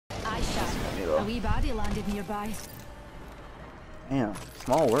A wee baddie landed nearby. Damn,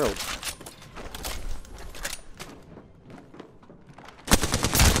 small world.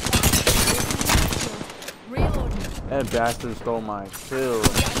 That bastard stole my kill. That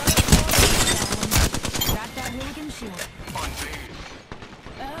hooligan shield.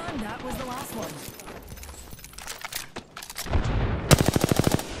 And that was the last one.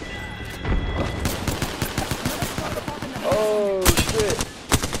 Oh shit!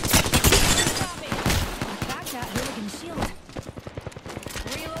 Back that hooligan shield.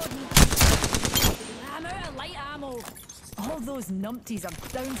 Reloading. I'm out of light ammo. All those numpties are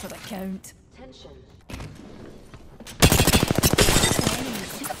down for the count. Tension.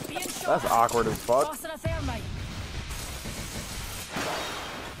 That's awkward as fuck.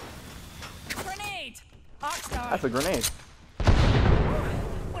 Grenade! That's a grenade.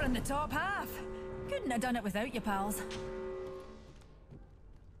 We're in the top half. Couldn't have done it without you, pals.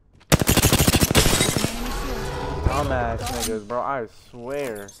 Dumbass niggas, bro. I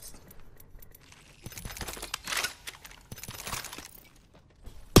swear.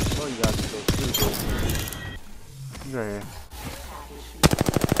 Oh, you guys are so stupid. You right here.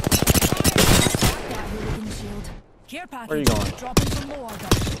 Where are you going? Dropping some more.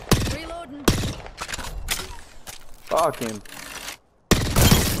 Reloading. Fuck him.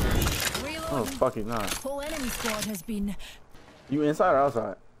 Reloading. Oh, fuck he's not. Whole enemy squad has been. You inside or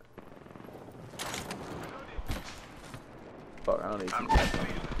outside? Fuck, I don't need to.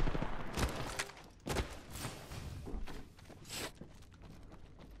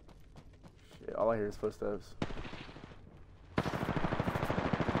 Shit, all I hear is footsteps.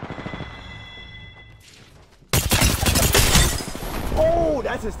 Oh,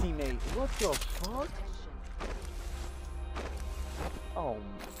 that's his teammate. What the fuck? Oh,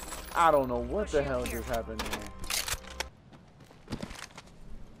 I don't know what the hell just happened there.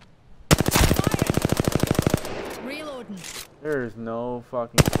 Reloading. There is no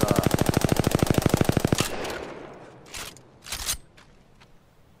fucking stop.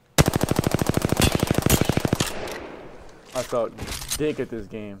 I felt dick at this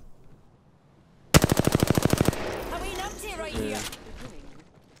game. A wee numpty right here.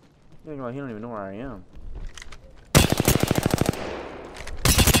 He don't even know where I am. Bots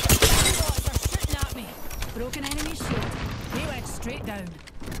are shooting at me. Broken enemy shield. They went straight down.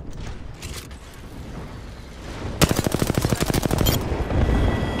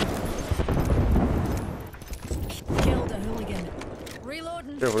 Killed a hooligan.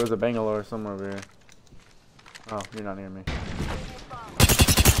 Reloading. Careful, there's a Bangalore somewhere over here. Oh, you're not near me.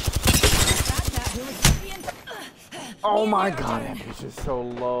 Oh my god, that bitch is so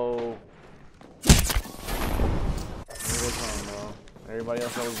low. Everybody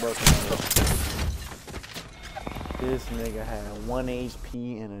else was broken. This nigga had 1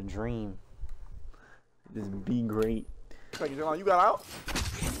 HP and a dream. Just be great. You got out?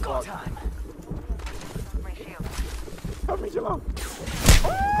 Go time. Help me, Jalon.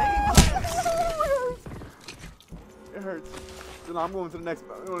 It hurts. Jalon, I'm going to the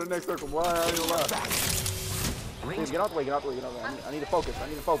next circle. Boy, I ain't gonna lie. Please, get out the way, get out the way, get out the way. I need to focus, I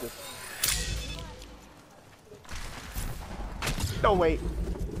need to focus. No, wait.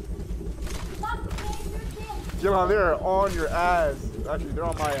 Jalon, they're on your ass. Actually, they're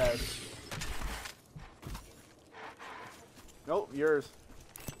on my ass. Nope, yours.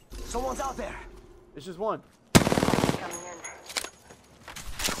 Someone's out there. It's just one. Coming in.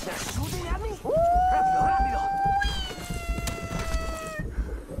 They're shooting at me. Rápido, rápido.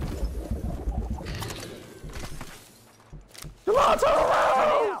 Jalon, turn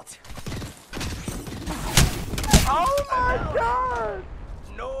around! Out. Oh my god!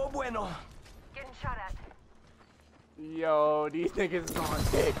 No bueno. Getting shot at. Yo, these niggas is on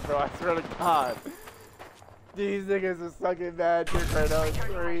dick, bro. I swear to God. These niggas are sucking mad dick right now. It's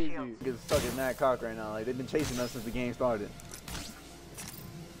crazy. Niggas sucking mad cock right now. Like, they've been chasing us since the game started.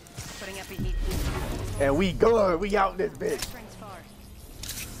 Putting up a heat. And we good. We out this bitch.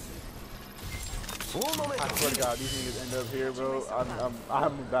 I swear to God, these niggas end up here, bro.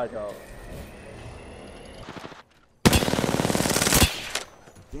 I'm back out.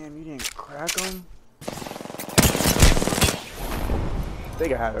 Damn, you didn't crack them? They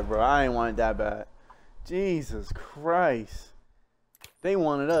can have it, bro. I ain't want it that bad. Jesus Christ. They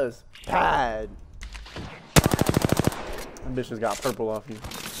wanted us bad. That bitch just got purple off you.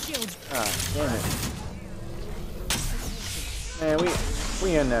 Ah, damn it. Man,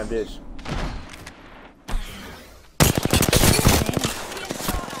 we in that bitch.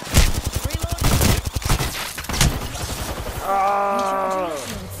 Oh.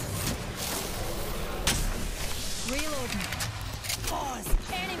 Reloading. Pause.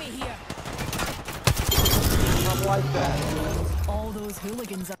 Enemy here. like that. All those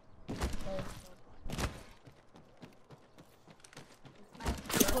hooligans are.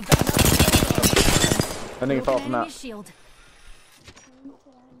 That nigga fell from Enemy that. shield.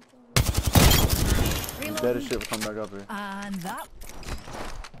 He's dead as shit will come back up here. And that.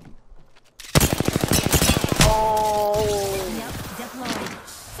 Oh! Yep, deployed.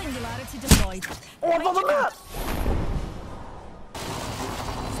 Singularity deployed. Oh, I'm on the map!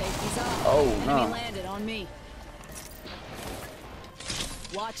 Safety's off. Oh, Enemy no. landed on me.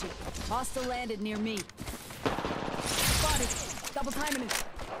 Watch it. Hostile landed near me. Spotted. Double timing it.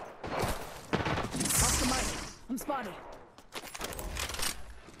 Off the mic. I'm spotted.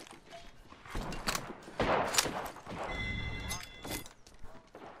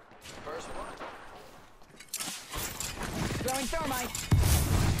 Throwing thermite.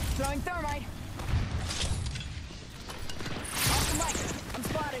 Throwing thermite. Off the mic. I'm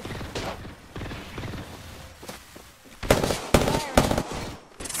spotted. Firing.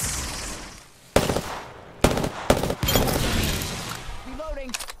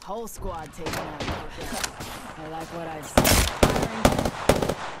 Reloading. Whole squad taken out. I like what I see. Firing.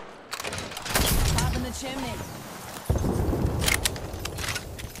 Top in the chimney.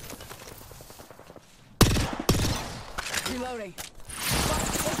 Reloading.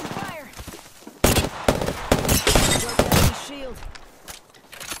 Taking fire. Broke enemy shield.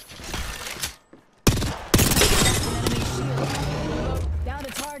 Enemy shield. Down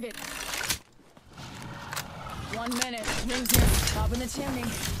to target. 1 minute. Rings here. Top in the chimney.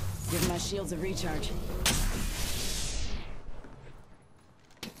 Give my shields a recharge.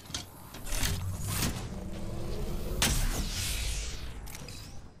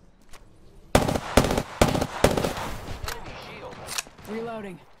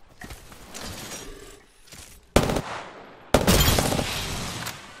 Reloading.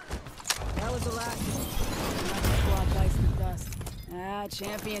 That was the last squad bites the dust. Ah,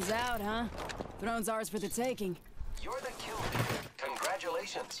 champion's out, huh? Throne's ours for the taking. You're the kill leader.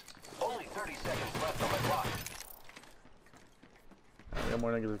 Congratulations. Only 30 seconds left on the clock. I got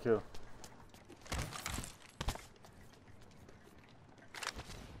more niggas to kill.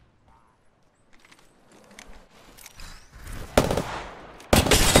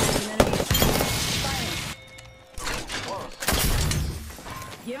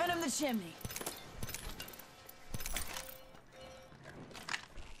 Giving him the chimney.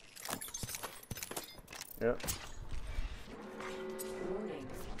 Yep.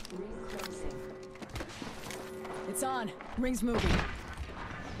 It's on. Ring's moving.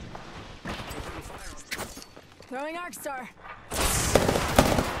 Throwing arc star.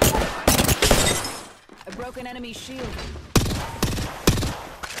 A broken enemy shield.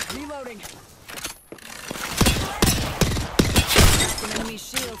 Reloading. Broken enemy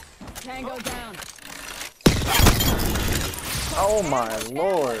shield. Tango down. Oh my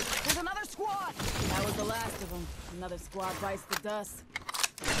lord. There's another squad. That was the last of them. Another squad bites the dust.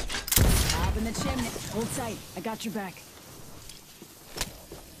 Up in the chimney. Hold tight. I got your back.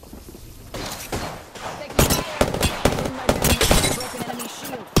 Taking fire. In my dynamite. Broken enemy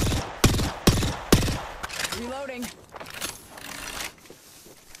shield. Reloading.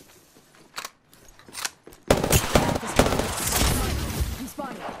 I'm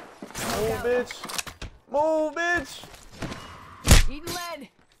spotted. Move, bitch. Move, bitch. Eating lead.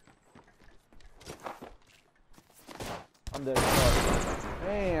 I'm dead.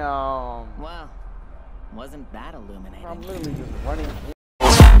 Damn. Well, wasn't that illuminating? I'm literally just running.